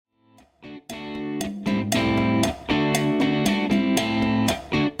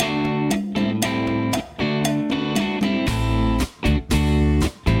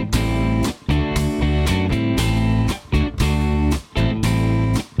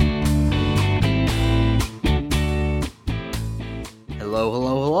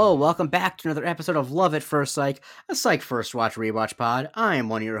Hello, welcome back to another episode of Love at First Psych, a Psych First Watch Rewatch pod. I am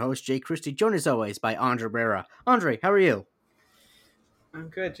one of your hosts, Jake Christie, joined as always by Andre Barrera. Andre, how are you? I'm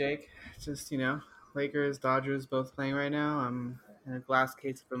good, Jake. Just, Lakers, Dodgers both playing right now. I'm in a glass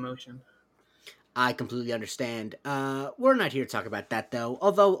case of emotion. I completely understand. We're not here to talk about that, though,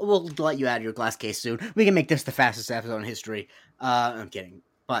 although we'll let you out of your glass case soon. We can make this the fastest episode in history. I'm kidding.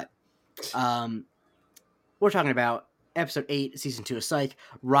 But, we're talking about episode 8, season 2 of Psych,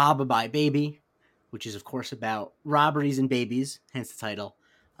 Rob by Baby, which is, of course, about robberies and babies, hence the title.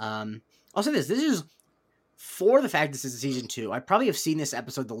 I'll say this is, for the fact this is season 2, I probably have seen this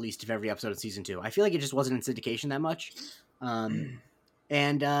episode the least of every episode of season 2. I feel like it just wasn't in syndication that much. Yeah.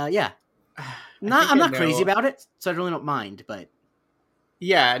 I'm not crazy about it, so I really don't mind, but...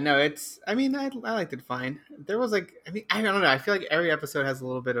 Yeah, no, I liked it fine. There was I don't know, I feel like every episode has a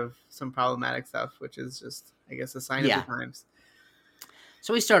little bit of some problematic stuff, which is just, I guess, a sign of the times.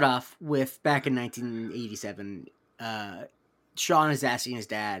 So we start off with, back in 1987, Sean is asking his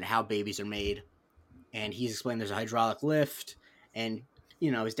dad how babies are made, and he's explaining there's a hydraulic lift, and,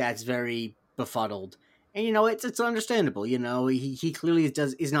 his dad's very befuddled. And, it's understandable, he clearly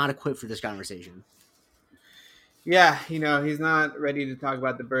is not equipped for this conversation. Yeah, he's not ready to talk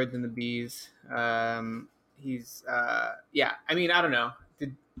about the birds and the bees. I don't know.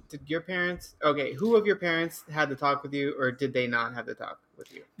 Did your parents, who of your parents had the talk with you, or did they not have the talk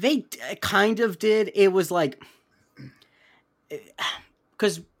with you? They kind of did. It was like,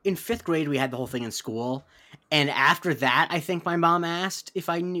 because in 5th grade we had the whole thing in school, and after that I think my mom asked if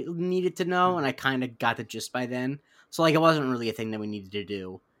I needed to know, and I kind of got the gist by then. So it wasn't really a thing that we needed to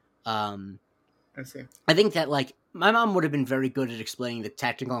do. I see. I think that my mom would have been very good at explaining the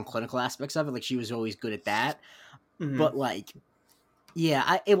technical and clinical aspects of it. She was always good at that. Mm-hmm. But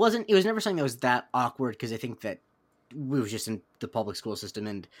it was never something that was that awkward, because I think that we was just in the public school system,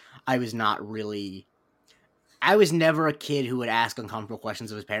 and I was never a kid who would ask uncomfortable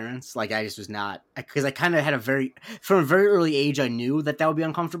questions of his parents. I just was not, because I kind of had from a very early age, I knew that would be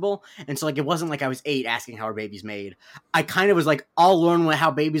uncomfortable. And so it wasn't like I was 8 asking how our baby's made. I kind of was I'll learn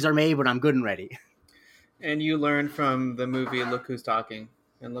how babies are made when I'm good and ready. And you learned from the movie Look Who's Talking,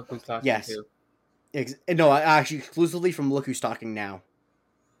 and Look Who's Talking too. No, actually exclusively from Look Who's Talking Now.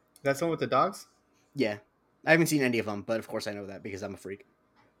 That's the one with the dogs? Yeah. I haven't seen any of them, but of course I know that because I'm a freak.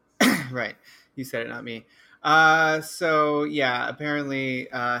 Right. You said it, not me. Apparently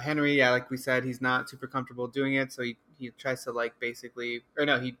Henry, like we said, he's not super comfortable doing it, so he tries to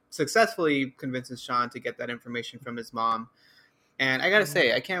he successfully convinces Sean to get that information from his mom. And I gotta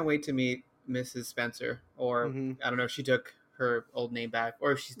say, I can't wait to meet Mrs. Spencer, or I don't know if she took her old name back,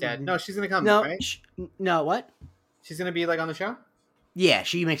 or if she's dead. Mm-hmm. No, she's gonna come, right? No, what? She's gonna be on the show? Yeah,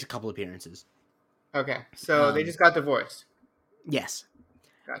 she makes a couple appearances. Okay, so they just got divorced. Yes.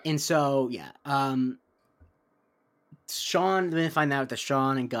 Gotcha. And so, Sean, then find out that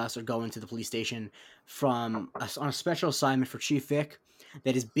Sean and Gus are going to the police station on a special assignment for Chief Vic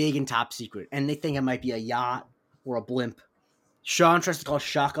that is big and top secret, and they think it might be a yacht or a blimp. Sean tries to call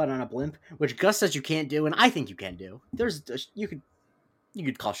shotgun on a blimp, which Gus says you can't do, and I think you can do. You could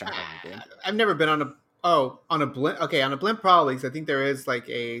call shotgun on a blimp. I've never been on a blimp. Okay, on a blimp probably, because I think there is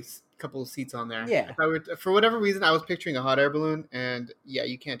a couple of seats on there. Yeah. For whatever reason, I was picturing a hot air balloon, and yeah,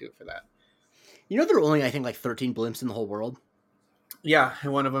 you can't do it for that. There are only, I think, 13 blimps in the whole world. Yeah,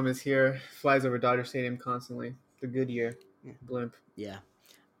 and one of them is here. Flies over Dodger Stadium constantly. The Goodyear blimp. Yeah.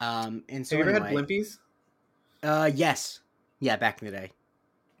 And so have you ever had blimpies? Yes. Yeah, back in the day.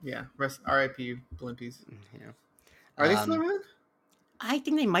 Yeah. R.I.P. blimpies. Yeah. Are they still around? I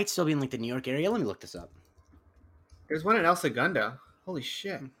think they might still be in the New York area. Let me look this up. There's one in El Segundo. Holy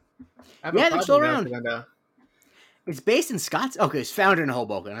shit. They're still around. It's based in Scotts. Okay, it's founded in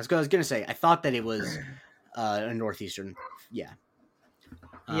Hoboken. I was going to say, I thought that it was a northeastern. Yeah.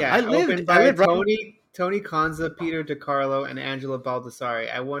 Opened by Tony Conza, Peter DiCarlo, and Angela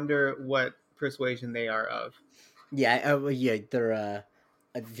Baldessari. I wonder what persuasion they are of. Yeah, they're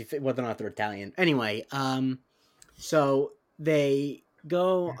whether or not they're Italian. Anyway, so they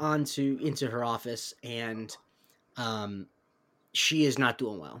go into her office, and she is not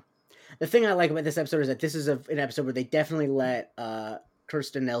doing well. The thing I like about this episode is that this is an episode where they definitely let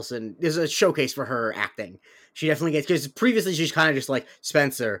Kirsten Nelson. There's a showcase for her acting. She definitely gets, because previously she's kind of just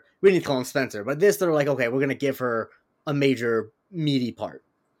Spencer. We need to call him Spencer, but this they're okay, we're gonna give her a major meaty part.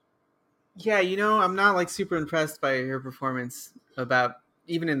 Yeah, I'm not super impressed by her performance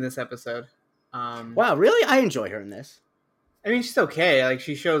even in this episode. Wow, really? I enjoy her in this. I mean, she's okay.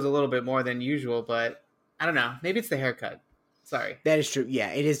 She shows a little bit more than usual, but I don't know. Maybe it's the haircut. Sorry. That is true.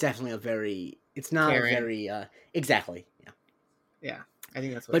 Yeah, it is definitely it's not Karen. Very, exactly. Yeah. Yeah. I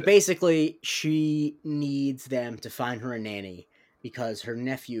think that's what But it is. basically, she needs them to find her a nanny because her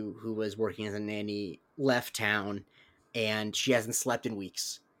nephew, who was working as a nanny, left town, and she hasn't slept in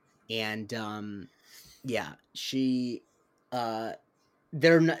weeks. And yeah, she, uh,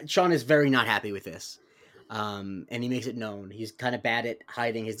 they're not, Sean is very not happy with this, and he makes it known. He's kind of bad at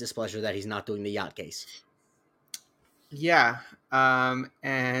hiding his displeasure that he's not doing the yacht case. Yeah.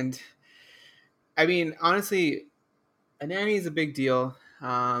 And I mean, honestly, a nanny is a big deal.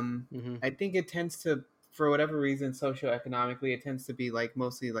 Mm-hmm. I think it tends to, for whatever reason, socioeconomically, it tends to be like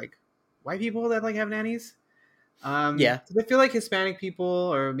mostly like white people that like have nannies. Yeah. So I feel like Hispanic people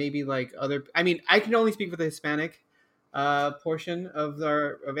or maybe like other. I mean, I can only speak for the Hispanic portion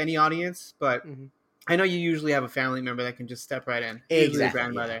of any audience, but Mm-hmm. I know you usually have a family member that can just step right in. Usually the Exactly. Yeah.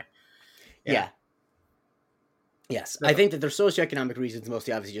 grandmother. Yeah. Yeah. Yes, I So think that there's socioeconomic reasons,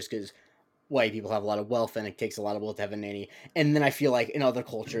 mostly obviously just because white people have a lot of wealth and it takes a lot of wealth to have a nanny. And then I feel like in other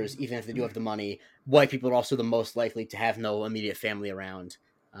cultures, even if they do have the money, white people are also the most likely to have no immediate family around,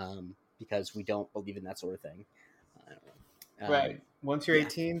 because we don't believe in that sort of thing. I don't know. right. Once you're Yeah,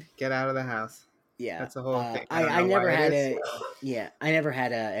 18, get out of the house. yeah. That's the whole thing. I don't I know never why it had is. a yeah I never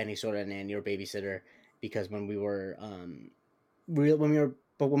had any sort of nanny or babysitter because when we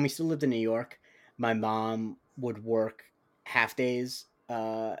still lived in New York, my mom would work half days,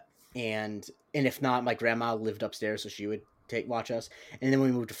 and if not, my grandma lived upstairs, so she would take watch us. And then when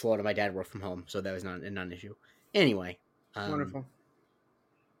we moved to Florida, my dad worked from home, so that was not an issue. Anyway, um, Wonderful.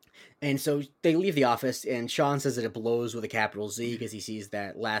 and so they leave the office, and Sean says that it blows with a capital Z because he sees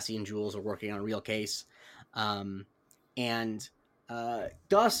that Lassie and Jules are working on a real case. Um, and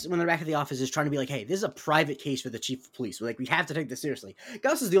Gus, when they're back at the office, is trying to be like, "Hey, this is a private case for the chief of police. Like, we have to take this seriously."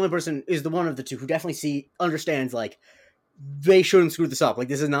 Gus is the only person, is the one of the two who definitely understands like they shouldn't screw this up. Like,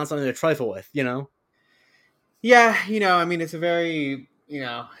 this is not something to trifle with, you know? Yeah, I mean, it's a very,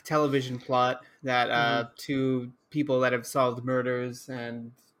 television plot that Mm-hmm. two people that have solved murders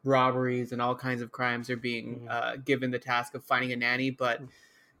and robberies and all kinds of crimes are being Mm-hmm. given the task of finding a nanny. But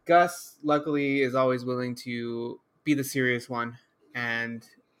Gus, luckily, is always willing to be the serious one. And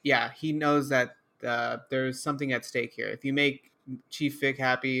yeah, he knows that there's something at stake here. If you make Chief Vic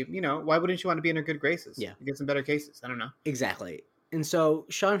happy, why wouldn't you want to be in her good graces? Yeah. Get some better cases. I don't know. Exactly. And so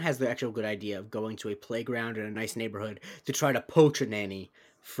Sean has the actual good idea of going to a playground in a nice neighborhood to try to poach a nanny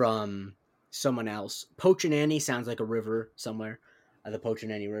from someone else. Poach a nanny sounds like a river somewhere, the Poach a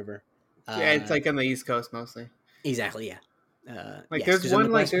Nanny River. Yeah, it's Uh, like on the East Coast mostly. exactly, yeah. Like Yes, there's because in the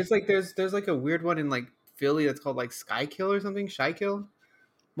one like West, there's like a weird one in like Philly that's called like Sky Kill or something. Shy Kill.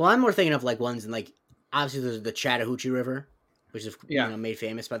 well, I'm more thinking of like ones in like obviously there's the Chattahoochee River, which is Yeah, made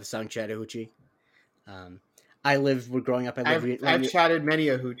famous by the song Chattahoochee. Um, I lived growing up. I lived right I've near. chatted many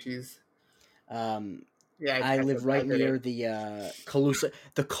a hoochies. Um, Yeah, I I live said right I did near it. the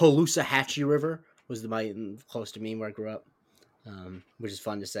Caloosahatchee River was close to me where I grew up, which is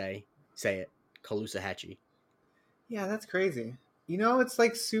fun to say. Say it, Caloosahatchee. Yeah, that's crazy. It's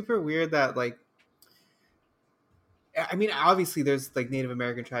like super weird that like I mean, obviously there's like Native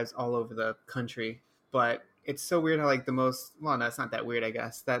American tribes all over the country, but it's so weird how like the most well, no, it's not that weird, I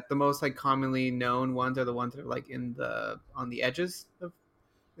guess. That the most like commonly known ones are the ones that are like in the on the edges of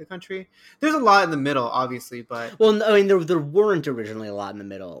the country. There's a lot in the middle, obviously, but Well, I mean, there weren't originally a lot in the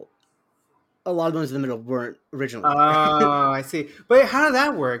middle. A lot of those in the middle weren't originally there. oh, I see. But how did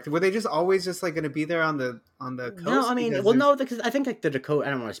that work? Were they just always just like going to be there on the No, I coast mean, because well, there's no, because I think like the Dakota.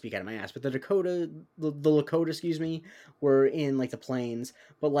 I don't want to speak out of my ass, but the Lakota, excuse me, were in like the plains.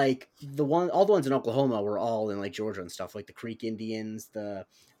 But like all the ones in Oklahoma were all in like Georgia and stuff, like the Creek Indians, the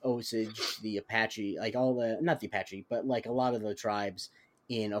Osage, the Apache, like all the not the Apache, but like a lot of the tribes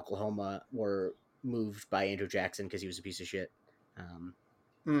in Oklahoma were moved by Andrew Jackson because he was a piece of shit. Um,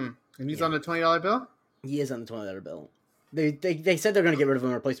 and he's yeah, on the $20 bill. he is on the $20 bill. They said they're going to get rid of him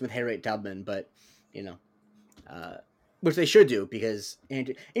and replace him with Harriet Tubman, but you know. Uh, which they should do because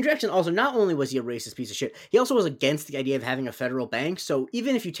Andrew Jackson also not only was he a racist piece of shit, he also was against the idea of having a federal bank. So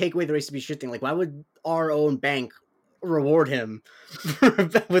even if you take away the racist piece of shit thing, like why would our own bank reward him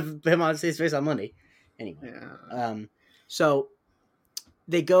with him on his face on money? Anyway, Yeah. um, so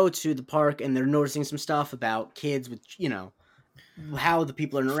they go to the park and they're noticing some stuff about kids with how the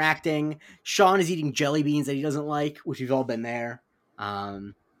people are interacting. Sean is eating jelly beans that he doesn't like, which we've all been there.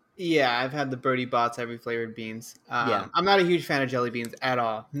 Um, Yeah, I've had the Birdie Bots every flavored beans. yeah, I'm not a huge fan of jelly beans at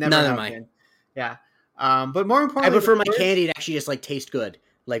all. Never neither am have I. been. Yeah. But more I importantly, the prefer my first candy to actually just like taste good.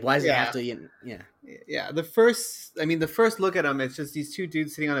 Like, why does it have yeah, to? Yeah. yeah, the first look at them, it's just these two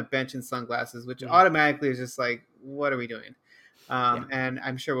dudes sitting on a bench in sunglasses, which Mm-hmm. automatically is just like, what are we doing? Yeah. And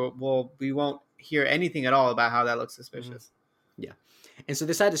I'm sure we won't hear anything at all about how that looks Mm-hmm. suspicious. Yeah. And so they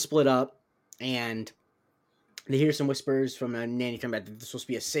decide to split up, and they hear some whispers from a nanny talking about that this is supposed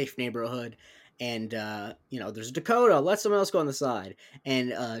to be a safe neighborhood. And, there's Dakota, let someone else go on the side.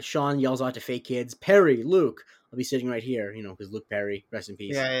 And Sean yells out to fake kids, Perry, Luke, I'll be sitting right here, because Luke Perry, rest in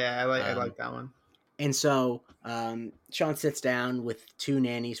peace. Yeah, yeah, I Um, like that one. and so Sean sits down with two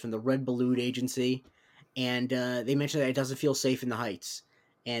nannies from the Red Balloon Agency, and they mention that it doesn't feel safe in the Heights.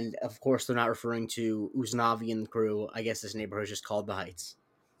 And of course, they're not referring to Uznavi and the crew. I guess this neighborhood is just called the Heights.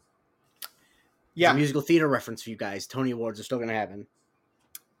 It's a Yeah. musical theater reference for you guys. Tony Awards are still going to happen.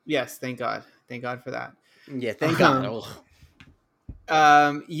 Yes, thank God. Thank God for that. Yeah, thank God.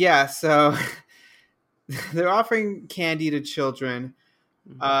 Yeah, so they're offering candy to children.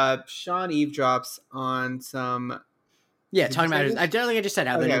 Sean eavesdrops on some. Yeah, Did you talking say about it. this? I don't think I just said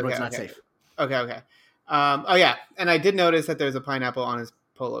how the Okay, neighborhood's okay, not okay, safe. okay. Oh yeah, and I did notice that there's a pineapple on his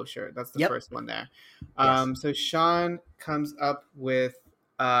polo shirt. That's the Yep. first one there. Yes. So Sean comes up with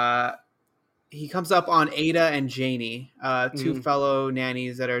he comes up on Ada and Janie, two Mm-hmm. fellow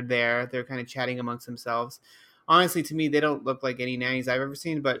nannies that are there. They're kind of chatting amongst themselves. Honestly, to me, they don't look like any nannies I've ever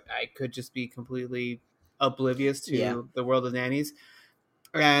seen, but I could just be completely oblivious Yeah. to the world of nannies.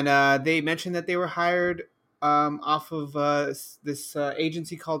 And they mentioned that they were hired off of this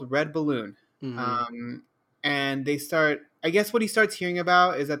agency called Red Balloon. Mm-hmm. Um, and they start, I guess what he starts hearing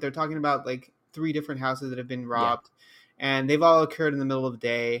about is that they're talking about like three different houses that have been Yeah. robbed. And they've all occurred in the middle of the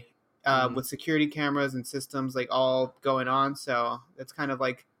day Mm-hmm. with security cameras and systems like all going on. So that's kind of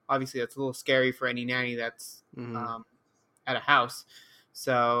like, obviously, that's a little scary for any nanny that's Mm-hmm. um, at a house.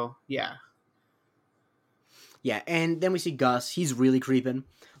 So, yeah. Yeah, and then we see Gus. He's really creeping.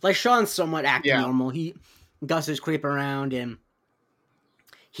 Like Sean's somewhat acting Yeah. normal. Gus is creeping around, and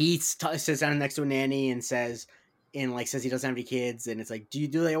he sits down next to a nanny and says he doesn't have any kids, and it's like, do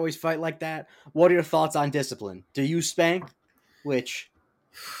they always fight like that? What are your thoughts on discipline? Do you spank? Which,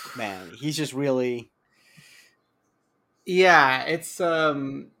 man, he's just really. Yeah, it's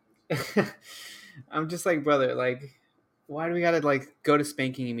I'm just like, brother, like why do we gotta like go to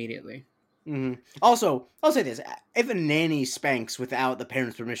spanking immediately? Mm-hmm. Also, I'll say this: if a nanny spanks without the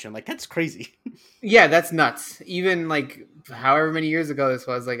parents' permission, like that's crazy. Yeah, that's nuts. Even like however many years ago this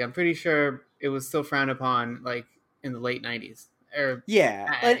was, like I'm pretty sure it was still frowned upon like in the late 90s. Or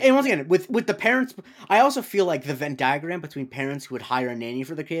Yeah, and once again, with the parents, I also feel like the Venn diagram between parents who would hire a nanny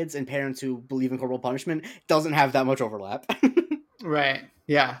for the kids and parents who believe in corporal punishment doesn't have that much overlap. right.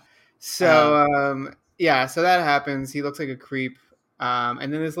 Yeah. uh, So yeah, so that happens. He looks like a creep.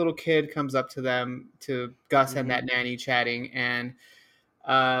 And then this little kid comes up to them, to Gus and mm-hmm, that nanny chatting, and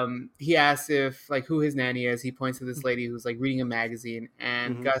he asks if like who his nanny is. He points to this lady who's like reading a magazine,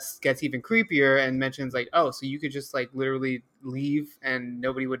 and mm-hmm, Gus gets even creepier and mentions like, oh, so you could just like literally leave and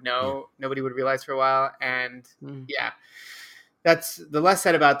nobody would yeah, know, nobody would realize for a while. And mm-hmm, yeah, that's the less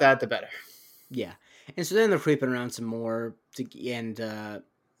said about that the better. yeah. And so then they're creeping around some more, and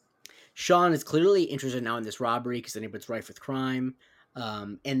Sean is clearly interested now in this robbery because the neighborhood's rife with crime.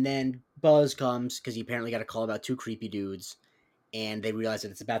 And then Buzz comes because he apparently got a call about two creepy dudes, and they realize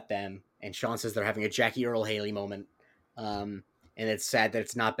that it's about them. And Sean says they're having a Jackie Earl Haley moment. And it's sad that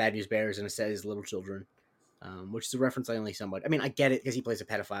it's not Bad News Bears and it says Little Children, which is a reference I only somewhat. I mean, I get it because he plays a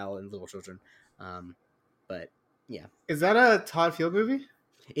pedophile in Little Children, but yeah, Is that a Todd Field movie?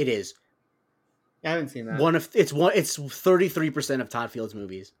 it is I haven't seen that. It's 33% of Todd Field's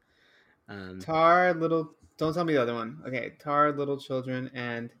movies. Tar Little. Don't tell me the other one. Okay, Tar Little Children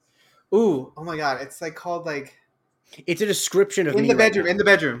and ooh, oh my god, it's like called like It's a description of in me the right bedroom. now. In the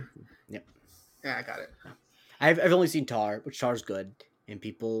bedroom. Yep. Yeah, I got it. I've only seen Tar, which Tar's good, and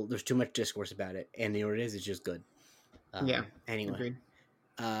there's too much discourse about it, and you know what it is, it's just good. Yeah, Anyway, agreed.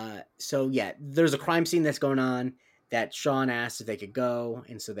 so yeah, there's a crime scene that's going on that Sean asked if they could go,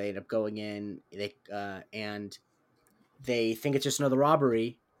 and so they end up going in. And they think it's just another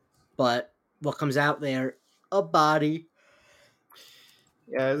robbery, but what comes out there? A body.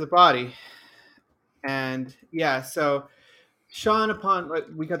 Yeah, there's a body, and yeah, so Sean, upon like,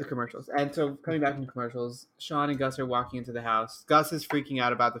 we got the commercials, and so coming back from the commercials, Sean and Gus are walking into the house. Gus is freaking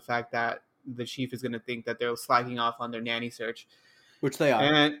out about the fact that the chief is going to think that they're slacking off on their nanny search, Which they are.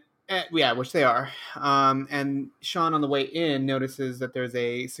 and yeah, which they are. And Sean, on the way in, notices that there's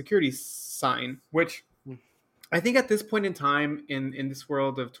a security sign, which I think at this point in time in this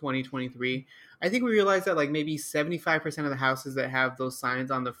world of 2023, I think we realize that like maybe 75% of the houses that have those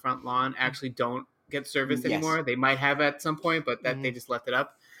signs on the front lawn actually don't get serviced Yes. anymore. They might have at some point, but that they Mhm. just left it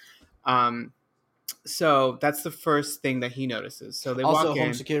up. So that's the first thing that he notices. So they Also, walk home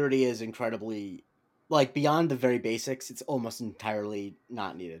in. security is incredibly, like, beyond the very basics. It's almost entirely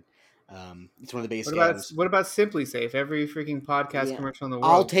not needed. It's one of the biggest What about scams. Simply Safe? Every freaking podcast Yeah. commercial in the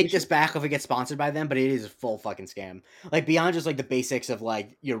I'll world. take this back if it gets sponsored by them, but it is a full fucking scam. Like beyond just like the basics of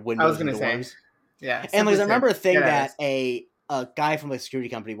like your I was windows and gonna say, doors. yeah, And Simply like I Safe. remember a thing Get at that us. a guy from a security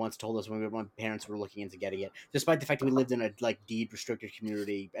company once told us when my parents were looking into getting it, despite the fact that we lived in a like deed restricted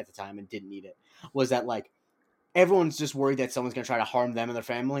community at the time and didn't need it, was that like everyone's just worried that someone's gonna try to harm them and their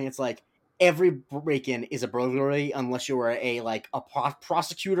family. It's like every break-in is a burglary unless you are a like a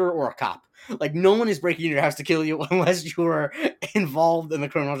prosecutor or a cop. Like no one is breaking into your house to kill you unless you are involved in the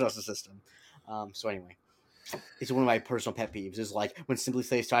criminal justice system. So anyway, it's one of my personal pet peeves. Is like when Simply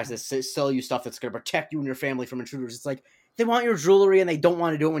Safe tries to sell you stuff that's going to protect you and your family from intruders. It's like they want your jewelry and they don't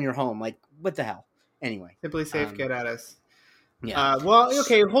want to do it when you're home. Like what the hell? Anyway, Simply Safe. Get at us. yeah, Well,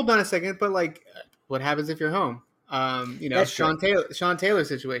 okay, hold on a second. But like, what happens if you're home? that's true. Sean Taylor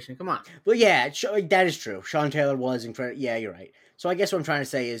situation. Come on. But yeah, that is true. Sean Taylor was incredible. Yeah, you're right. So I guess what I'm trying to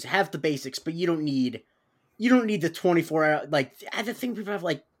say is have the basics, but you don't need the 24 hour like I think people have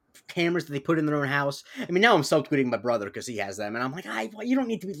like cameras that they put in their own house. I mean, now I'm subtweeting my brother because he has them, and I'm like, you don't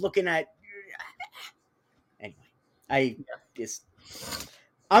need to be looking at. Anyway, I just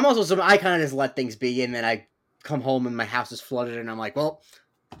I'm also I kind of just let things be, and then I come home and my house is flooded, and I'm like, well,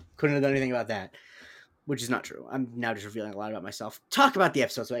 couldn't have done anything about that, which is not true. I'm now just revealing a lot about myself. Talk about the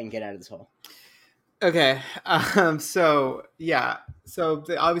episode so I can get out of this hole. Okay. So yeah. So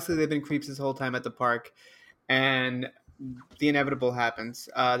obviously they've been creeps this whole time at the park, and the inevitable happens.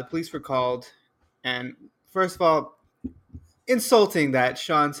 The police were called, and first of all, insulting that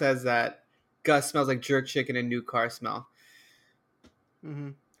Sean says that Gus smells like jerk chicken and new car smell. Mm-hmm.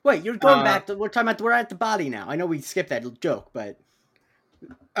 Wait, you're going back to we're at the body now. I know we skipped that joke, but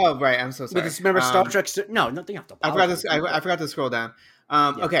oh right, I'm so sorry. Remember Star Trek? No, nothing after. I forgot to scroll down.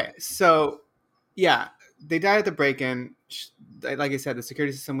 Okay, so yeah, they died at the break-in. Like I said, the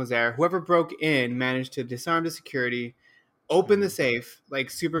security system was there. Whoever broke in managed to disarm the security, open the safe like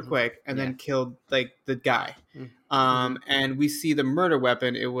super quick, and then killed like the guy. And we see the murder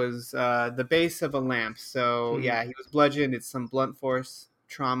weapon. It was the base of a lamp. So yeah, he was bludgeoned. It's some blunt force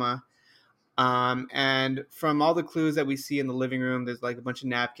trauma. And from all the clues that we see in the living room, there's like a bunch of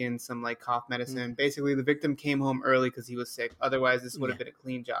napkins, some like cough medicine. Basically, the victim came home early because he was sick. Otherwise, this would have been a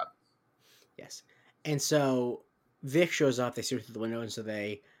clean job. Yes. And so Vic shows up. They see her through the window, and so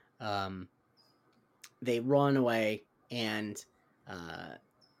they run away. And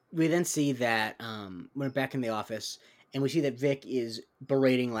we then see that we're back in the office, and we see that Vic is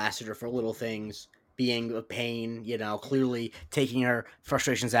berating Lassiter for little things, being a pain, clearly taking her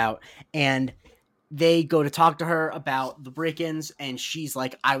frustrations out. And they go to talk to her about the break-ins, and she's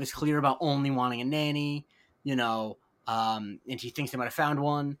like, I was clear about only wanting a nanny, and she thinks they might have found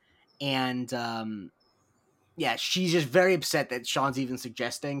one. And yeah, she's just very upset that Sean's even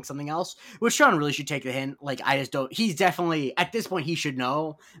suggesting something else, which Sean really should take the hint. Like, I just don't. He's definitely, at this point, he should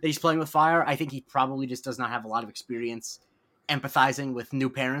know that he's playing with fire. I think he probably just does not have a lot of experience empathizing with new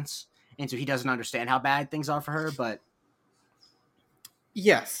parents, and so he doesn't understand how bad things are for her, but.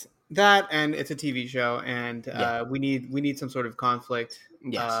 Yes, that, and it's a TV show, and we need some sort of conflict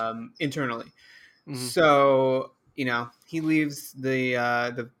internally. Mm-hmm. So he leaves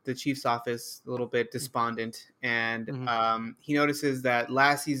the chief's office a little bit despondent, and he notices that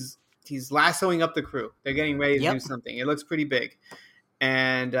he's lassoing up the crew. They're getting ready to do something. It looks pretty big,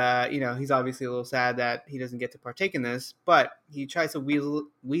 and he's obviously a little sad that he doesn't get to partake in this, but he tries to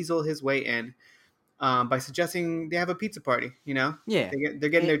weasel his way in. By suggesting they have a pizza party, they're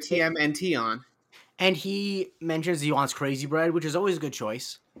getting their TMNT on, and he mentions he wants crazy bread, which is always a good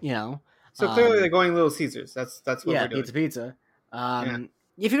choice, So clearly they're going Little Caesars. That's what we're doing. Pizza.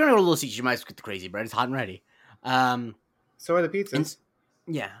 If you're gonna go to Little Caesars, you might as well get the crazy bread. It's hot and ready. So are the pizzas.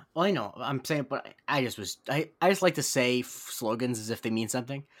 Well, I know. I'm saying, but I just like to say slogans as if they mean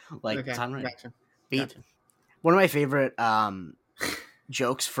something. Like it's hot and ready. Gotcha. One of my favorite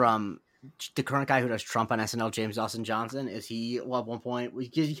jokes from the current guy who does Trump on SNL, James Dawson Johnson, is at one point,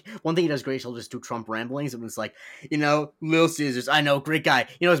 one thing he does great is he'll just do Trump ramblings, and it's like, Little Caesars, I know, great guy.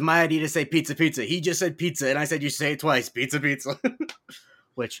 It's my idea to say pizza, pizza. He just said pizza, and I said you should say it twice, pizza, pizza.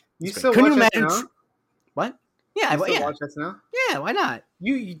 Which, you still watch SNL? What? Yeah, you still watch SNL? Yeah, why not?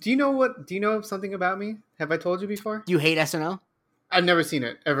 Do you know something about me? Have I told you before? You hate SNL? I've never seen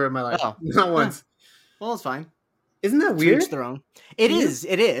it ever in my life. Oh. Not once. Well, it's fine. Isn't that weird? Their own. It is.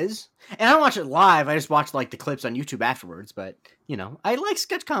 And I don't watch it live. I just watch like the clips on YouTube afterwards. But I like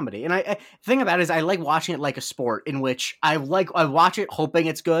sketch comedy, and the thing about it is I like watching it like a sport, in which I watch it hoping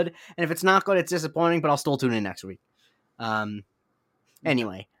it's good, and if it's not good, it's disappointing. But I'll still tune in next week.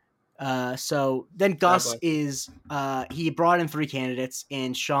 Anyway, So then God Gus bless. is he brought in 3 candidates,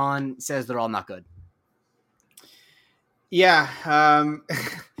 and Sean says they're all not good. Yeah.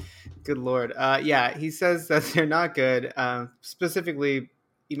 Good lord. Yeah, he says that they're not good. Specifically,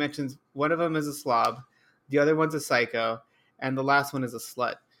 he mentions one of them is a slob, the other one's a psycho, and the last one is a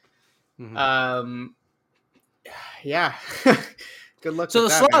slut. Mm-hmm. Um, yeah. Good luck So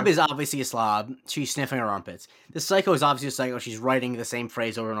with the that, slob man. is obviously a slob. She's sniffing her armpits. The psycho is obviously a psycho. She's writing the same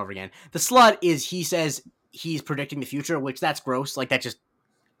phrase over and over again. The slut is he says he's predicting the future, which that's gross. Like that just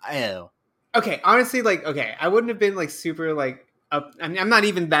ew. Okay, honestly, like, okay, I wouldn't have been like super like up. I mean, I'm not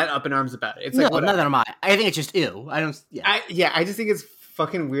even that up in arms about it. It's No, like neither whatever. am I. I think it's just ew. I don't. Yeah, I just think it's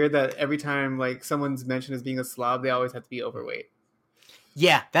fucking weird that every time like someone's mentioned as being a slob, they always have to be overweight.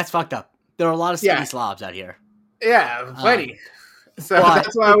 yeah, that's fucked up. There are a lot of skinny Yeah, slobs out here. yeah, plenty. Um, So but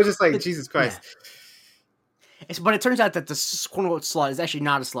that's why I was just like, Jesus yeah. Christ. But it turns out that the quote unquote slut is actually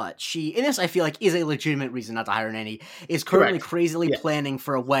not a slut. She, in this, I feel like, is a legitimate reason not to hire a nanny. Is currently Correct. crazily Yeah. planning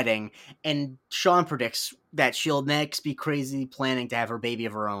for a wedding, and Sean predicts that she'll next be crazy planning to have her baby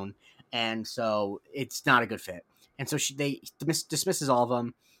of her own, and so it's not a good fit. And so they dismisses all of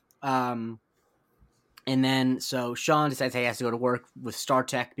them, and then so Sean decides he has to go to work with Star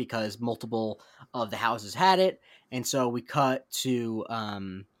Tech because multiple of the houses had it, and so we cut to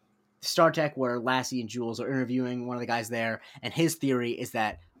Star Tech, where Lassie and Jules are interviewing one of the guys there, and his theory is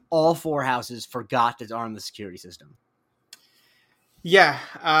that all 4 houses forgot to arm the security system. Yeah,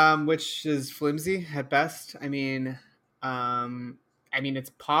 which is flimsy at best. I mean,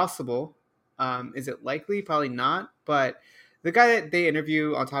 it's possible. Is it likely? Probably not. But the guy that they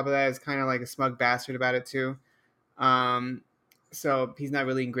interview on top of that is kind of like a smug bastard about it too. Um, so he's not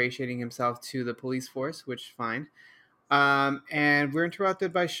really ingratiating himself to the police force, which is fine. And we're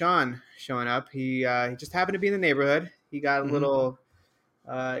interrupted by Sean showing up. He just happened to be in the neighborhood. He got a Mm-hmm. little,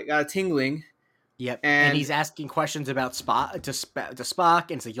 got a tingling, Yep, and and he's asking questions about Spock, and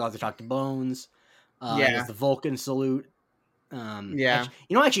it's like you'll have to talk to Bones. He has yeah, the Vulcan salute. yeah.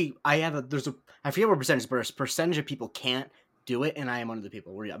 Actually, I forget what percentage, but a percentage of people can't do it, and I am one of the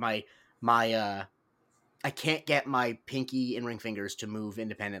people where my I can't get my pinky and ring fingers to move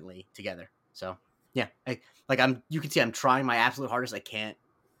independently together. So yeah, you can see I'm trying my absolute hardest. I can't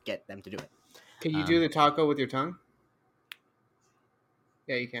get them to do it. Can you do Um, the taco with your tongue?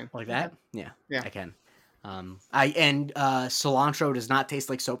 Yeah, you can. like Okay. that, yeah, Yeah. I can. Cilantro does not taste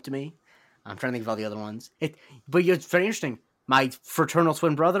like soap to me. I'm trying to think of all the other ones. But it's very interesting. My fraternal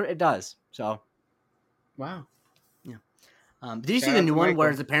twin brother, it does. So Wow. yeah. Did you see Shout the out new to one where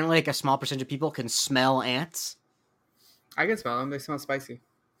Michael. it's apparently like a small percentage of people can smell ants? I can smell them. They smell spicy.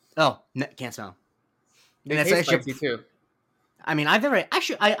 Oh, can't smell. And They that's taste actually. spicy too. I mean, I've never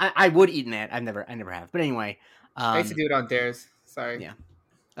actually. I would eat an ant. I never have. But anyway, I used to do it on dares. Sorry. yeah.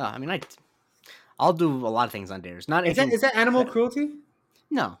 Oh, I mean, I'll do a lot of things on dares. Not anything. Is that animal cruelty?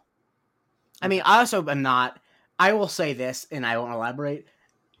 No. I mean, Okay. I also am not. I will say this, and I won't elaborate.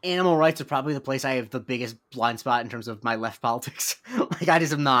 Animal rights are probably the place I have the biggest blind spot in terms of my left politics. Like, I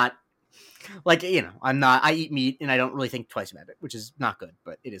just am not. Like, I'm not. I eat meat, and I don't really think twice about it, which is not good,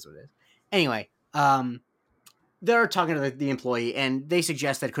 but it is what it is. Anyway, they're talking to the employee, and they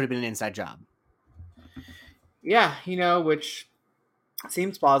suggest that it could have been an inside job. Yeah, which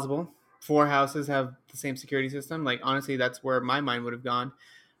seems plausible. 4 houses have the same security system. Like honestly, that's where my mind would have gone.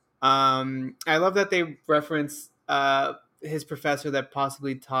 I love that they reference his professor that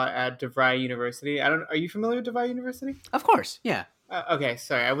possibly taught at DeVry University. Are you familiar with DeVry University? Of course, yeah. Okay,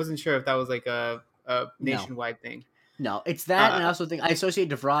 sorry, I wasn't sure if that was like a No. nationwide thing. No, it's that, and I also think I associate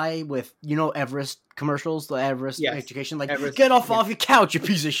DeVry with Everest commercials, the Everest Yes, education. Like, Everest. get off your couch, you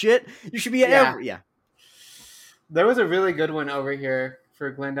piece of shit. You should be at Yeah. Everest. Yeah. There was a really good one over here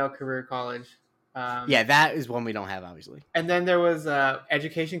for Glendale Career College. Yeah, that is one we don't have, obviously. And then there was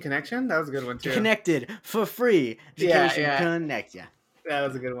Education Connection. That was a good one too. Connected for free. Education Yeah. Connect. Yeah. That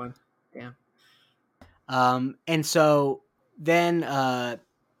was a good one. Yeah. And so then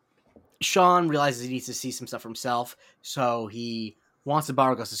Sean realizes he needs to see some stuff for himself, so he wants to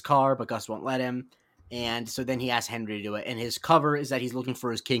borrow Gus's car, but Gus won't let him. And so then he asks Henry to do it, and his cover is that he's looking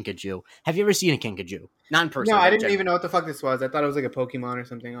for his Kinkajou. Have you ever seen a Kinkajou? Not in person. No, I but didn't generally. even know what the fuck this was. I thought it was like a Pokemon or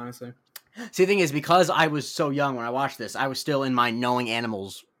something, honestly. See, the thing is, because I was so young when I watched this, I was still in my knowing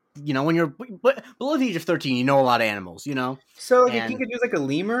animals. When you're below the age of 13, you know a lot of animals, So like And- a Kinkajou is like a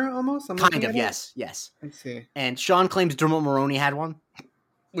lemur almost? I'm Kind looking of, at it. yes. Let's see. And Sean claims Dermot Mulroney had one,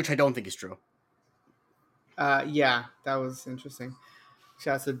 which I don't think is true. Yeah, that was interesting.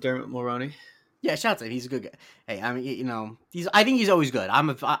 Shouts to Dermot Mulroney. Yeah, shout out to him. He's a good guy. Hey, I mean, I think he's always good.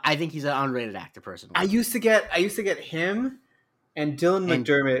 I think he's an underrated actor, personally. I used to get him and Dylan And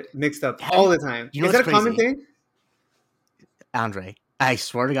McDermott mixed up have all you, the time. you know Is what's that a common crazy, thing? Andre? I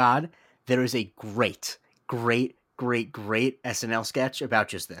swear to God, there is a great SNL sketch about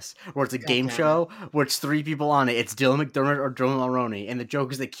just this, where it's a God game damn it. show where it's three people on it. It's Dylan McDermott or Dylan Mulroney, and the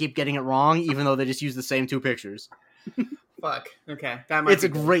joke is they keep getting it wrong, even though they just use the same two pictures. Fuck. Okay, that might It's be a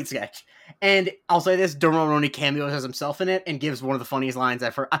good. great sketch. And I'll say this, Dylan Mulroney cameos as himself in it and gives one of the funniest lines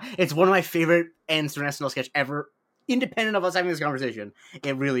I've heard. It's one of my favorite ends to an SNL sketch ever, independent of us having this conversation.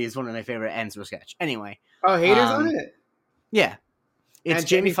 It really is one of my favorite ends to a sketch. Anyway, Oh, Hater's on it, yeah. It's and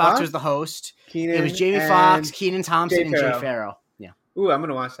Jamie Jamie Foxx was the Foxx, host. It was Keenan, Jamie Foxx, and Keenan Thompson, Jay and Jay Farrow. Farrow. Yeah. Ooh, I'm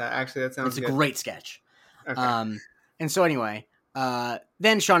gonna watch that. Actually, that sounds It's a good. great sketch. Okay. And so anyway,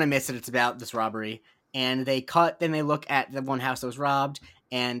 then Sean admits that it's about this robbery, and then they look at the one house that was robbed,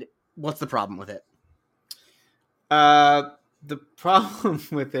 and what's the problem with it? The problem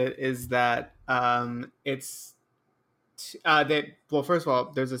with it is that it's well, first of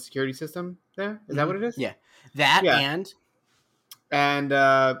all, there's a security system there. Is that what it is? Yeah. That Yeah. and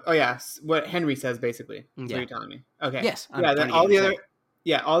Oh yeah, what Henry says basically. Is what yeah. you're telling me. Okay. Yes, I'm Yeah. trying Then to get all you the to other,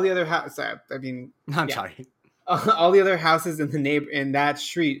 say. all the other houses. I mean, I'm yeah, sorry. all the other houses in that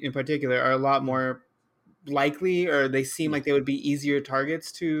street in particular are a lot more likely, or they seem Yeah. like they would be easier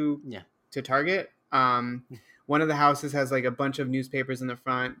targets to target. One of the houses has like a bunch of newspapers in the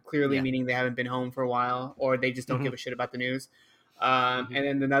front, clearly Yeah. meaning they haven't been home for a while, or they just don't give a shit about the news. Mhm. And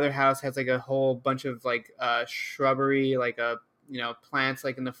then another house has like a whole bunch of like shrubbery, like plants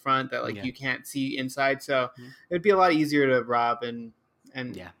like in the front that like Yeah. you can't see inside. So Mhm. it'd be a lot easier to rob and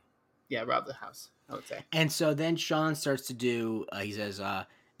Yeah. rob the house, I would say. And so then Sean starts to do. He says,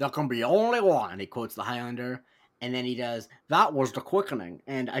 "There can be only one." He quotes the Highlander, and then he does, "That was the quickening."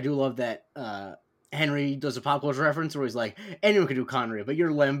 And I do love that Henry does a pop culture reference where he's like, "Anyone can do Connery, but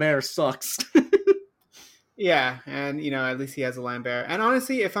your Lambert sucks." Yeah, and at least he has a Lambert. And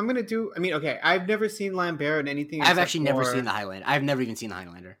honestly, if I'm gonna do, I mean, okay, I've never seen Lambert in anything I've except actually never for seen the Highlander. I've never even seen the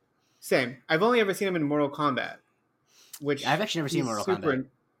Highlander. same. I've only ever seen him in Mortal Kombat, which I've actually never seen he's Mortal super. Kombat.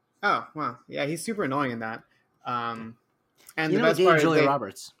 Oh wow, yeah, he's super annoying in that. And You the know, he best dated part is Julia they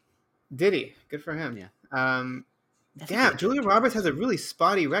Roberts. did he? Good for him. Yeah. That's a Damn, good Julia Julia Roberts Roberts. has a really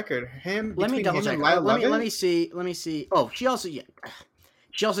spotty record. Let me Between double him and check. Lyle Let Lovett. me see. Let me see. Oh, she also dated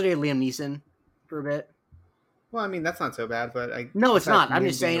Liam Neeson for a bit. Well, I mean that's not so bad, but No, it's aside not. from I'm him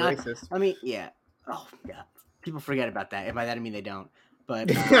just being a saying. racist. I mean, yeah. Oh, yeah. People forget about that, and by that I mean they don't.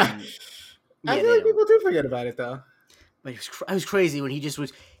 But I yeah, feel they like don't. people do forget about it though. But it was crazy when he just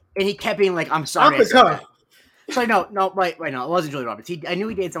was, and he kept being like, "I'm sorry, Off I the said cuff. that." Sorry, no, wait, no, it wasn't Julia Roberts. I knew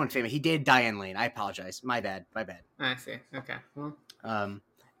he dated someone famous. He dated Diane Lane. I apologize. My bad. I see. Okay. Well.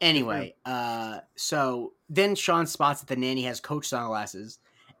 Anyway, so then Sean spots that the nanny has Coach sunglasses,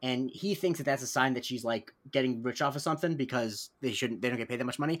 and he thinks that that's a sign that she's like getting rich off of something because they don't get paid that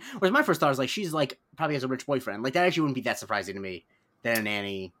much money. Whereas my first thought was like she's like probably has a rich boyfriend. Like that actually wouldn't be that surprising to me that a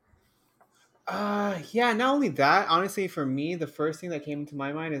nanny. Yeah. Not only that, honestly, for me, the first thing that came to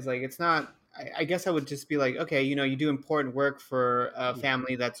my mind is like it's not. I guess I would just be like, okay, you do important work for a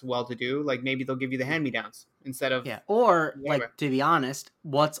family that's well-to-do. Like maybe they'll give you the hand-me-downs instead of Yeah, or whatever. like to be honest,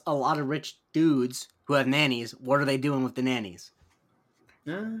 what's a lot of rich dudes who have nannies? What are they doing with the nannies?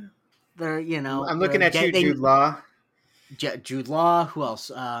 They're I'm looking at you, Jude Law. Jude Law. Who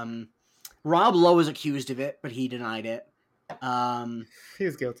else? Rob Lowe was accused of it, but he denied it. He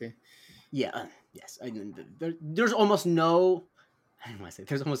was guilty. Yeah. Yes. There's almost no. I don't want to say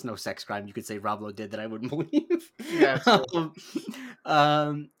there's almost no sex crime you could say Rob Lowe did that I wouldn't believe. Yeah, it's true.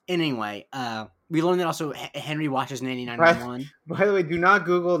 Anyway, we learned that also Henry watches 9911. By the way, do not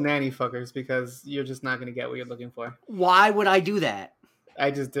Google nanny fuckers because you're just not going to get what you're looking for. Why would I do that?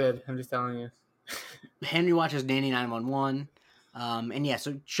 I just did. I'm just telling you. Henry watches Nanny 911. And yeah,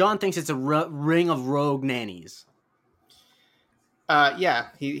 so Sean thinks it's a ring of rogue nannies. Yeah,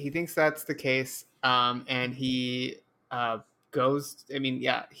 he thinks that's the case. And he goes. I mean,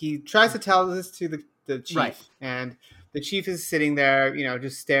 yeah, he tries to tell this to the chief, Right. and the chief is sitting there,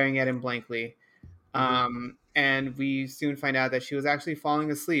 just staring at him blankly. And we soon find out that she was actually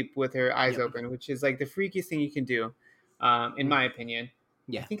falling asleep with her eyes open, which is like the freakiest thing you can do, in my opinion.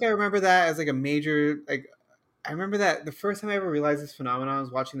 Yeah. I think I remember that as like a major, like, I remember that the first time I ever realized this phenomenon was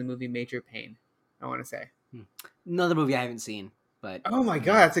watching the movie Major Pain, I want to say. Another movie I haven't seen, but oh my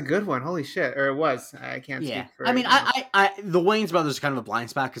god, that's a good one. Holy shit. Or it was. I can't speak for I mean, it now. the Wayans brothers are kind of a blind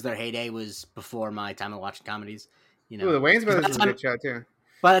spot because their heyday was before my time of watching comedies. Ooh, the Wayans brothers was a good show too.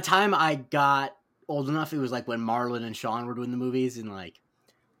 By the time I got old enough, it was like when Marlon and Sean were doing the movies, and like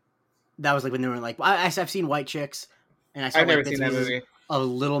that was like when they were like, I've seen White Chicks, and I've never seen that movie. A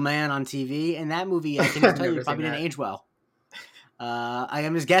Little Man on TV, and that movie I can tell you probably didn't age well. I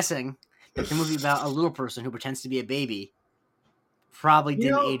am just guessing that the movie about a little person who pretends to be a baby probably You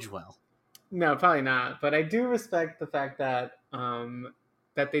didn't know, age well. no, probably not. But I do respect the fact that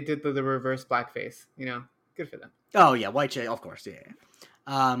that they did the reverse blackface. You know, good for them. Oh yeah, white chick, of course, yeah.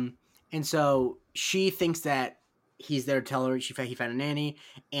 Um, and so she thinks that he's there to tell her he found a nanny,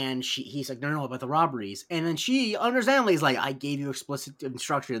 and he's like, no, about the robberies, and then she understandably is like, I gave you explicit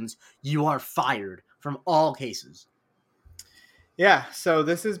instructions. You are fired from all cases. Yeah, so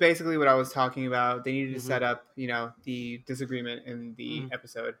this is basically what I was talking about. They needed to Mm-hmm. set up, you know, the disagreement in the Mm-hmm.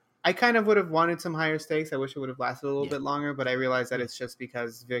 episode. I kind of would have wanted some higher stakes. I wish it would have lasted a little Yeah. bit longer, but I realized that it's just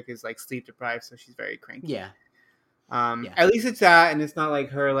because Vic is like sleep deprived, so she's very cranky. Yeah. Yeah. At least it's that, and it's not like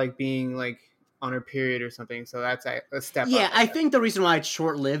her like being like on her period or something. So that's a step up, Yeah, I I guess. think the reason why it's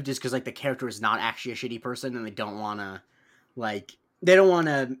short lived is because like the character is not actually a shitty person, and they don't want to, like, they don't want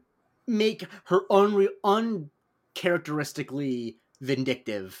to make her uncharacteristically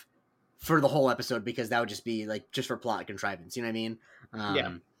vindictive for the whole episode, because that would just be like just for plot contrivance. You know what I mean? Yeah.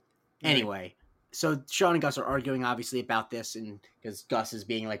 Um. Right. Anyway, so Sean and Gus are arguing obviously about this, and because Gus is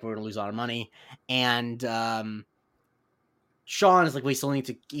being like, we're gonna lose a lot of money, and Sean is like, we still need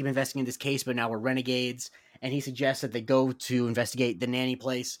to keep investigating this case, but now we're renegades. And he suggests that they go to investigate the nanny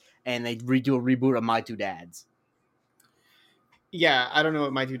place, and they redo a reboot of My Two Dads. Yeah, I don't know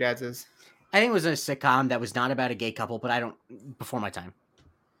what My Two Dads is. I think it was a sitcom that was not about a gay couple, but I don't, before my time.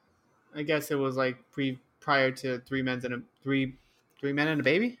 I guess it was like prior to three men and a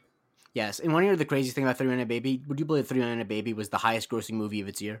baby. Yes, and want to hear the crazy thing about 3 Minute Baby? Would you believe 3 Minute Baby was the highest grossing movie of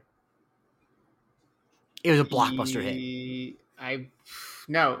its year? It was a blockbuster hit. I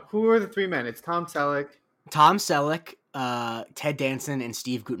no. Who are the three men? It's Tom Selleck. Tom Selleck, Ted Danson, and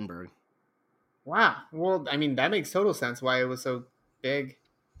Steve Guttenberg. Wow. Well, I mean, that makes total sense why it was so big.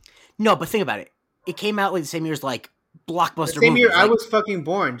 No, but think about it. It came out like the same year as like The blockbuster same year movies. I Like, was fucking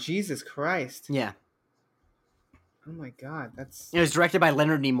born. Jesus Christ. yeah. Oh my god, that's It was directed by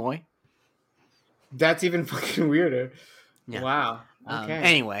Leonard Nimoy. even fucking weirder. Yeah. Wow. Okay.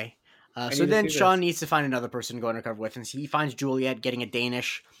 Anyway, I so need to then see Sean this. needs to find another person to go undercover with, and so he finds Juliet getting a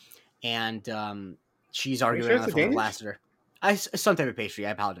Danish, and she's Are you arguing sure on it's the a phone with Danish? Lassiter. Some type of pastry.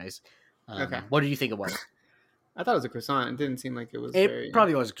 I apologize. Okay. What did you think it was? I thought it was a croissant. It didn't seem like it was It very.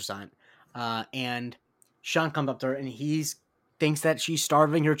 probably was a croissant. And Sean comes up to her, and he thinks that she's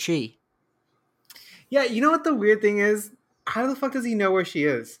starving her chi. Yeah, you know what the weird thing is? How the fuck does he know where she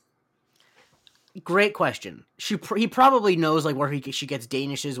is? Great question. He probably knows like where she gets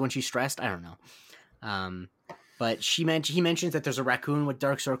Danishes when she's stressed. I don't know. Um, but he mentions that there's a raccoon with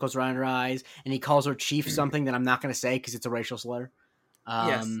dark circles around her eyes, and he calls her Chief something that I'm not going to say because it's a racial slur.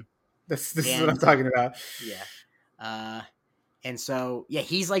 Yes. This is what I'm And talking about. yeah, and so yeah,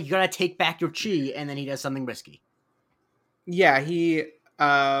 he's like, you gotta take back your chi, and then he does something risky. Yeah, he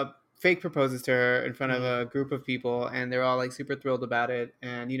fake proposes to her in front of Mhm. a group of people, and they're all like super thrilled about it.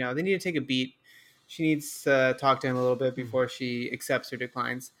 And you know, they need to take a beat. She needs to talk to him a little bit Mhm. before she accepts or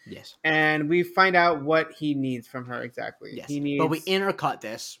declines. Yes, And we find out what he needs from her exactly. yes, He but we needs. intercut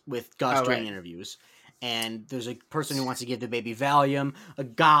this with Gus Oh doing right. interviews. And there's a person who wants to give the baby Valium, a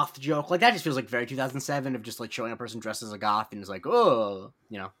goth joke. Like, that just feels like very 2007 of just like showing a person dressed as a goth and it's like, oh,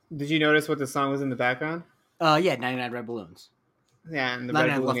 you know. Did you notice what the song was in the background? Yeah, 99 Red Balloons. Yeah, and the Red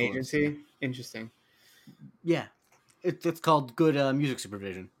 99 Balloon Love Balloons. Yeah. Agency. Interesting. Yeah. It's called good music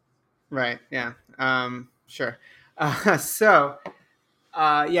supervision. Right. Yeah. Sure. So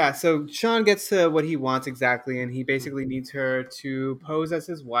yeah, so Sean gets to what he wants exactly, and he basically needs her to pose as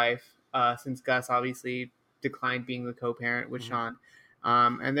his wife, since Gus obviously declined being the co-parent with Mm-hmm.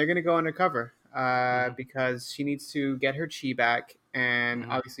 Sean. And they're gonna go undercover Mm-hmm. because she needs to get her chi back, and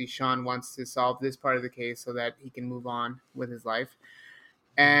Mm-hmm. obviously Sean wants to solve this part of the case so that he can move on with his life.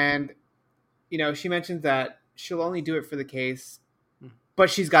 Mm-hmm. And you know, she mentions that she'll only do it for the case, Mm-hmm. but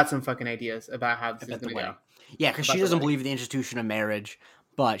she's got some fucking ideas about how this is About the gonna go. wedding. Yeah, because she About the doesn't wedding. believe in the institution of marriage,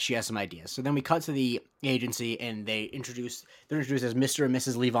 but she has some ideas. So then we cut to the agency, and they're introduced as Mr. and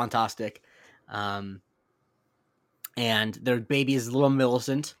Mrs. Lee Von Tostic. And their baby is little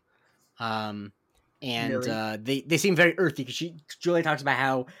Millicent. Um, and Millie. they seem very earthy, because Julia talks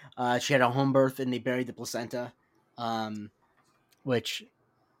about how she had a home birth and they buried the placenta, which,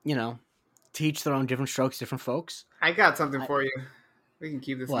 you know, teach their own, different strokes, different folks. I got something I, for you. We can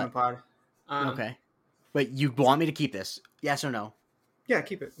keep this in the what? pod. Okay. But you want me to keep this? Yes or no? Yeah,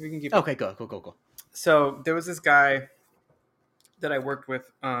 keep it. We can keep it. Okay, go. So there was this guy that I worked with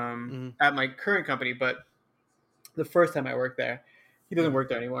Mm-hmm. at my current company, but the first time I worked there, he doesn't Mm-hmm. work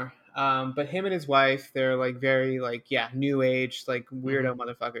there anymore. But him and his wife, they're like very like new age, like weirdo Mm-hmm.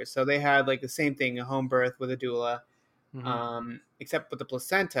 motherfuckers. So they had like the same thing, a home birth with a doula. Mm-hmm. Except with the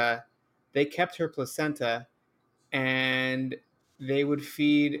placenta, they kept her placenta, and they would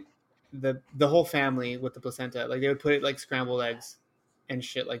feed the whole family with the placenta. Like they would put it like scrambled eggs and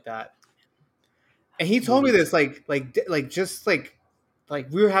shit like that. And he told me this Movies. like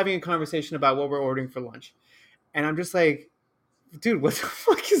we were having a conversation about what we're ordering for lunch, and I'm just like, dude, what the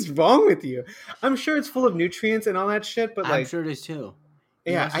fuck is wrong with you? I'm sure it's full of nutrients and all that shit, but I'm like, sure it is too.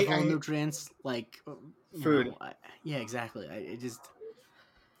 You know, yeah, it's just full of nutrients. Like, food. yeah, exactly. It just,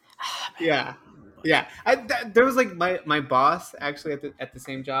 Yeah, man. But yeah. There was like my boss actually at the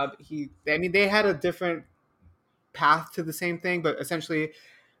same job. I mean, they had a different path to the same thing, but essentially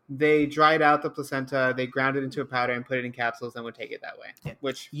they dried out the placenta, they ground it into a powder and put it in capsules and would take it that way. yeah,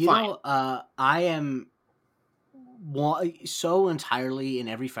 Which you fine. know, I am so entirely in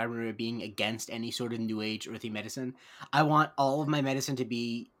every fiber of being against any sort of new age earthy medicine. I want all of my medicine to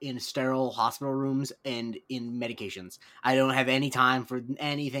be in sterile hospital rooms and in medications. I don't have any time for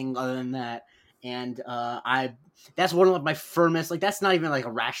anything other than that. And I that's one of my firmest, like, that's not even like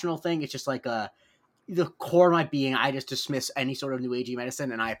a rational thing. It's just like the core of my being. I just dismiss any sort of new agey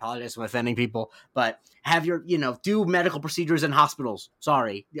medicine, and I apologize for offending people. But have your, do medical procedures in hospitals.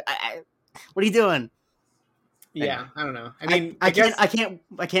 Sorry, what are you doing? Yeah, Anyway, I don't know. I I, mean, I can't I can't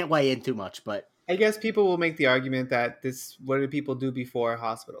I can't weigh in too much, but I guess people will make the argument that this what did people do before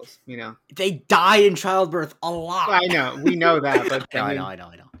hospitals, you know? they die in childbirth a Well, lot. I know, we know that, but I mean, I know.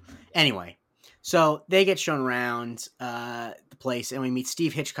 Anyway, so they get shown around the place, and we meet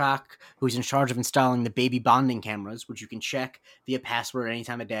Steve Hitchcock, who's in charge of installing the baby bonding cameras, which you can check via password any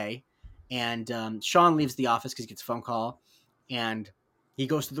time of day. And Sean leaves the office because he gets a phone call, and he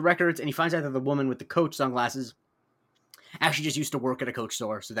goes through the records, and he finds out that the woman with the Coach sunglasses actually just used to work at a Coach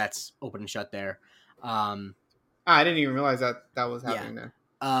store, so that's open and shut there. Um, I didn't even realize that was yeah, happening there.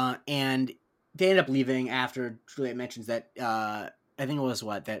 and they end up leaving after Juliet mentions that I think it was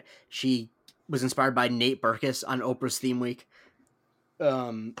that she was inspired by Nate Berkus on Oprah's theme week.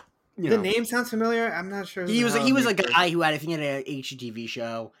 Um, you The know, name sounds familiar. I'm not sure who the hell he was Nate a Burke guy is. who had, I think, had a HGTV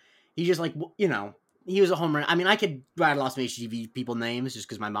show. He just like he was a home run. I mean, I could rattle off some HGTV people names just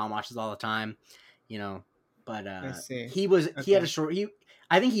because my mom watches all the time. You know, but I see. he had a Okay. short.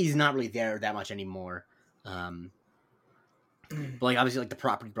 I think he's not really there that much anymore. But like obviously like the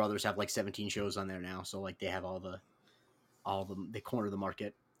Property Brothers have like 17 shows on there now, so like they have all the they corner the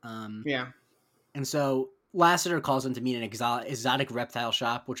market. Yeah. And so Lassiter calls them to meet an exotic reptile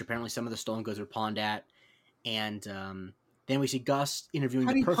shop, which apparently some of the stolen goods are pawned at. And then we see Gus interviewing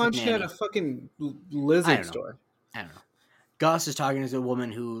How the do you perfect pawn shit at a nanny. fucking I lizard don't know. store? I don't know. Gus is talking to a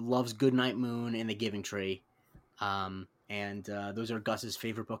woman who loves Goodnight Moon and The Giving Tree. And those are Gus's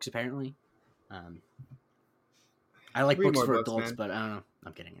favorite books, apparently. Um, I like Read books more for books, adults, man. but I don't know.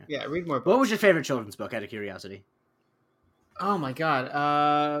 I'm kidding. Yeah, read more What was books. your favorite children's book, out of curiosity? Oh my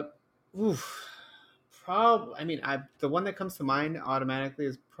god. Oof. I mean, the one that comes to mind automatically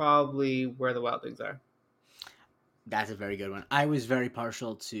is probably Where the Wild Things Are. That's a very good one. I was very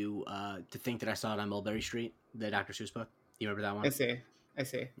partial to Think That I Saw It on Mulberry Street, the Dr. Seuss book. Do you remember that I one? see. I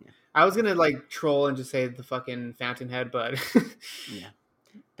see. Yeah. I was gonna like troll and just say the fucking Fountainhead, but Yeah.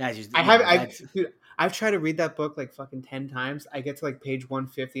 That's just I have that's dude, I've tried to read that book like fucking 10 times. I get to like page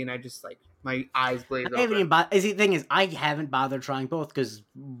 150 and I just like my eyes glaze I haven't over. even the thing is I haven't bothered trying both because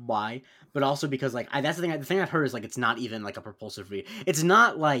why? But also because like that's the thing. The thing I've heard is like it's not even like a propulsive read. It's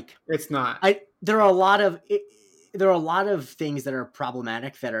not like It's not. I. There are a lot of there are a lot of things that are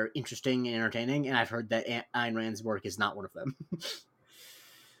problematic that are interesting and entertaining, and I've heard that Ayn Rand's work is not one of them.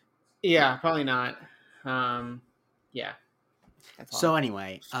 Yeah, probably not. Um, yeah, that's all. So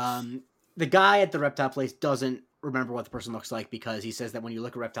anyway, the guy at the reptile place doesn't remember what the person looks like because he says that when you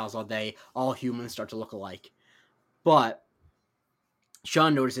look at reptiles all day, all humans start to look alike. But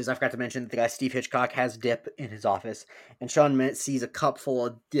Sean notices, I forgot to mention, that the guy Steve Hitchcock has dip in his office, and Sean sees a cup full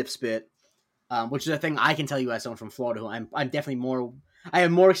of dip spit, which is a thing I can tell you as someone from Florida. Who I'm definitely I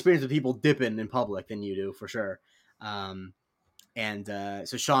have more experience with people dipping in public than you do for sure. And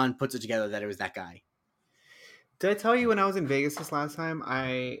so Sean puts it together that it was that guy. Did I tell you when I was in Vegas this last time,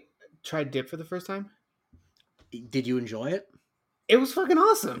 I tried dip for the first time? Did you enjoy it? It was fucking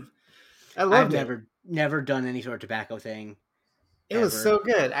awesome. I I've loved it. never done any sort of tobacco thing It was ever. so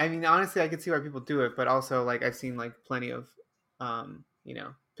good. I mean, honestly, I could see why people do it, but also like I've seen like plenty of,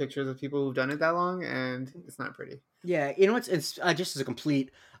 pictures of people who've done it that long, and it's not pretty. Yeah, you know what's it's just as a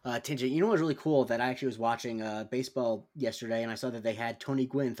complete tangent. You know what's really cool that I actually was watching baseball yesterday, and I saw that they had Tony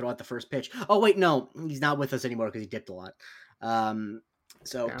Gwynn throw out the first pitch. Oh wait, no, he's not with us anymore because he dipped a lot.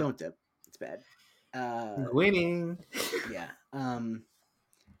 So Yeah, don't dip; it's bad. winning. Yeah.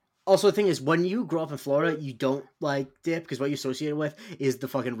 Also, the thing is, when you grow up in Florida, you don't like dip because what you associate it with is the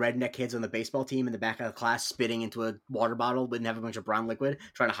fucking redneck kids on the baseball team in the back of the class spitting into a water bottle with a bunch of brown liquid,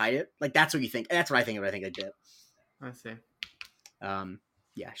 trying to hide it. Like that's what you think. That's what I think of. I think of dip. I see. Um,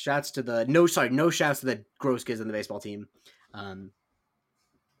 yeah. Shouts to the no shouts to the gross kids on the baseball team, um,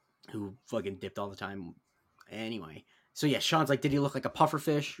 who fucking dipped all the time. Anyway, so yeah, Sean's like, did he look like a puffer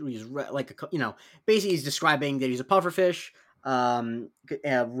fish? He's like a basically he's describing that he's a puffer fish,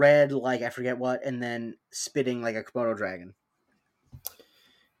 red like I forget what, and then spitting like a Komodo dragon.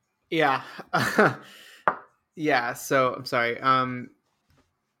 Yeah. Yeah. So I'm sorry. I'm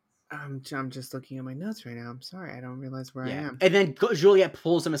just looking at my notes right now. I'm sorry. I don't realize where I Yeah, am. and then Juliet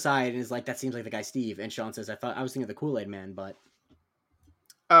pulls him aside and is like, "That seems like the guy Steve." And Sean says, I was thinking of the Kool Aid Man, but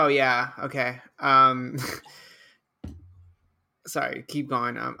Oh yeah. Okay. Sorry. Keep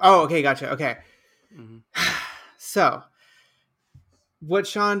going. Oh, okay. Gotcha. Okay. mm-hmm. So what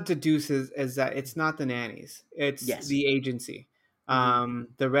Sean deduces is that it's not the nannies; it's Yes, the agency, mm-hmm.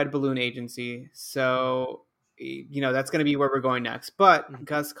 the Red Balloon Agency. So that's going to be where we're going next. But Mm-hmm.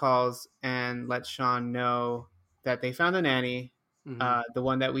 Gus calls and lets Sean know that they found a nanny, Mm-hmm. the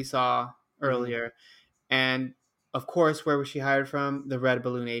one that we saw Mm-hmm. earlier, and of course, where was she hired from? The Red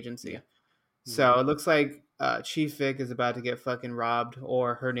Balloon Yeah, Agency. mm-hmm. So it looks like Chief Vic is about to get fucking robbed,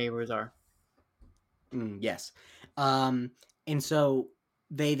 or her neighbors are. Yes, um, and so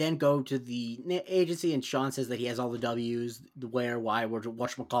they then go to the agency, and Sean says that he has all the W's, the where, why,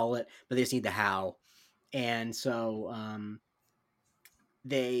 whatchamacallit, but they just need the how. And so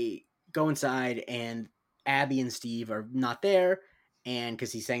they go inside, and Abby and Steve are not there, and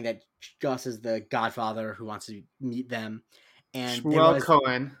because he's saying that Gus is the Godfather who wants to meet them, and they Shmuel realize,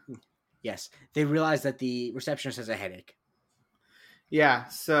 Cohen. yes, they realize that the receptionist has a headache. Yeah,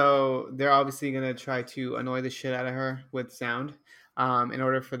 so they're obviously going to try to annoy the shit out of her with sound, in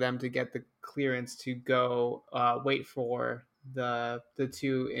order for them to get the clearance to go wait for the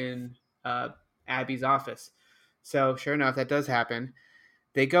two in Abby's office. So sure enough, that does happen.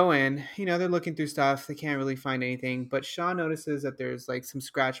 They go in, they're looking through stuff. They can't really find anything, but Sean notices that there's like some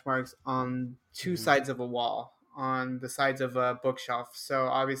scratch marks on two Mm-hmm. sides of a wall, on the sides of a bookshelf. So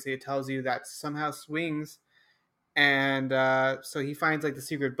obviously, it tells you that somehow swings, and so he finds like the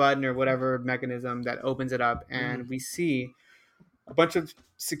secret button or whatever mechanism that opens it up, Mm-hmm. and we see a bunch of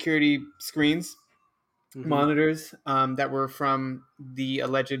security screens, Mm-hmm. monitors, that were from the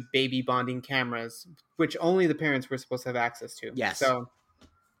alleged baby bonding cameras, which only the parents were supposed to have access to. Yes, So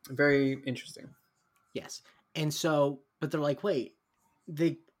very interesting. yes, and so, but they're like, wait,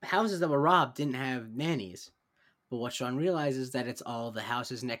 the houses that were robbed didn't have nannies. But what Sean realizes is that it's all the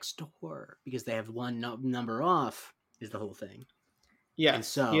houses next door because they have one number off. Is the whole thing, and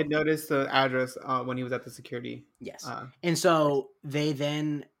Yes, he had so noticed the address when he was at the security. yes, Uh, and so they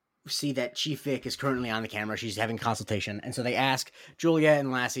then see that Chief Vic is currently on the camera. She's having consultation, and so they ask Julia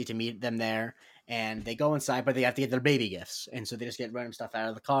and Lassie to meet them there. And they go inside, but they have to get their baby gifts, and so they just get random stuff out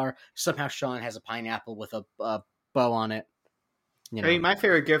of the car. Somehow Sean has a pineapple with a bow on it. You I mean, know, my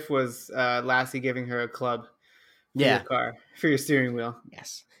favorite gift was Lassie giving her a club for your yeah, car, for your steering wheel.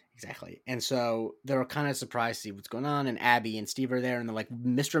 yes, exactly. And so they're kind of surprised to see what's going on. And Abby and Steve are there, and they're like,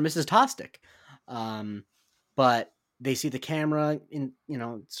 Mr. and Mrs. Tostic. Um, but they see the camera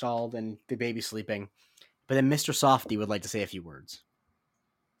installed and the baby sleeping. But then Mr. Softy would like to say a few words.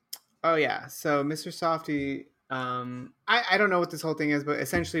 Oh yeah. So Mr. Softy, I don't know what this whole thing is, but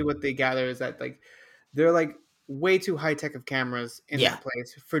essentially what they gather is that like they're like way too high tech of cameras in Yeah. that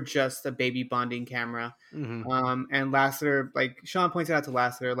place for just a baby bonding camera. Mm-hmm. And Lassiter, like Sean pointed out to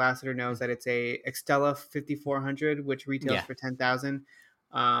Lassiter, Lassiter knows that it's a Extella 5400, which retails Yeah. for 10,000,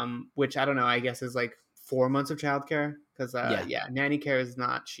 which I don't know, I guess is like 4 months of childcare because Yeah. yeah, nanny care is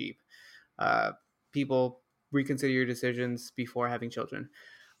not cheap. Uh, People reconsider your decisions before having children.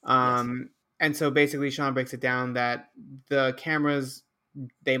 Yes. And so basically, Sean breaks it down that the cameras,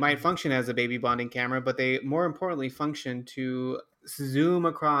 they might Mm-hmm. function as a baby bonding camera, but they more importantly function to zoom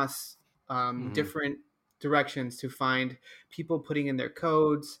across Mm-hmm. different directions to find people putting in their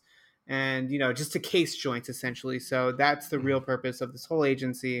codes, and just to case joints essentially. So that's the real purpose of this whole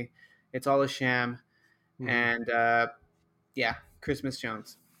agency. It's all a sham, Mm-hmm. and yeah, Christmas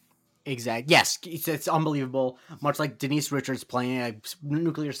Jones. Exactly. Yes, it's unbelievable. Much like Denise Richards playing a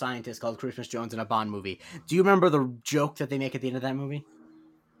nuclear scientist called Christmas Jones in a Bond movie. Do you remember the joke that they make at the end of that movie?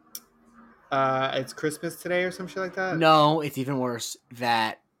 It's Christmas today or some shit like that. No, it's even worse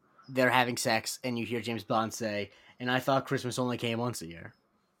that they're having sex and you hear James Bond say, "And I thought Christmas only came once a year."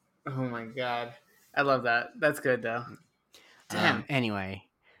 Oh my god, I love that. That's good though. Damn, Anyway, like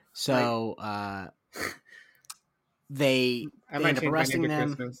so they I they might end up change my name arresting to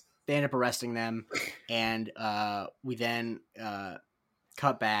them. Christmas. they end up arresting them, and we then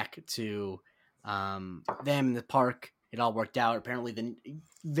cut back to them in the park. It all worked out. Apparently,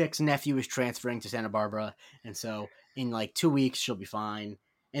 Vic's nephew is transferring to Santa Barbara, and so in like 2 weeks she'll be fine.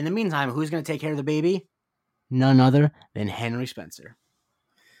 In the meantime, who's going to take care of the baby? None other than Henry Spencer.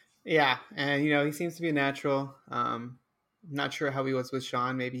 Yeah, and he seems to be a natural. Not sure how he was with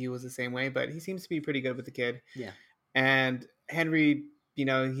Sean. Maybe he was the same way, but he seems to be pretty good with the kid. Yeah. And Henry, he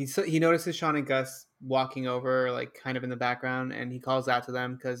notices Sean and Gus walking over, like kind of in the background, and he calls out to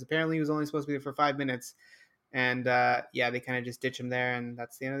them because apparently he was only supposed to be there for 5 minutes. And they kind of just ditch him there, and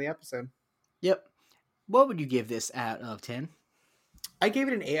that's the end of the episode. Yep. What would you give this out of 10? I gave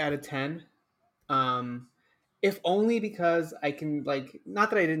it an 8 out of 10. If only because I can,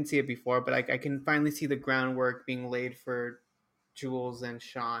 not that I didn't see it before, but I can finally see the groundwork being laid for Jules and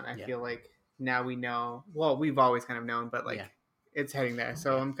Sean. I feel like now we know. Well, we've always kind of known, but it's heading there.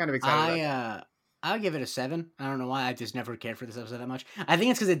 So I'm kind of excited about that. I'll give it a 7. I don't know why. I just never cared for this episode that much. I think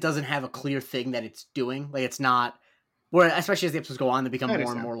it's because it doesn't have a clear thing that it's doing. Like, it's not... Where, especially as the episodes go on, they become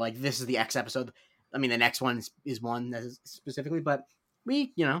more and more like, this is the X episode. I mean, the next one is one that is specifically, but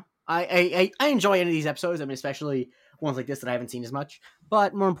I enjoy any of these episodes. I mean, especially ones like this that I haven't seen as much.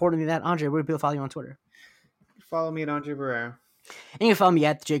 But more importantly than that, Andre, where do people follow you on Twitter? Follow me at Andre Barrera. And you can follow me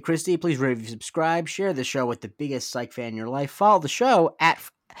at Jay Christie. Please review, subscribe, share the show with the biggest psych fan in your life. Follow the show at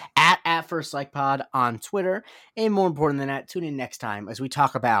First Psych Pod on Twitter. And more important than that, tune in next time as we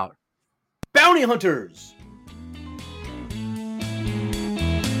talk about Bounty Hunters.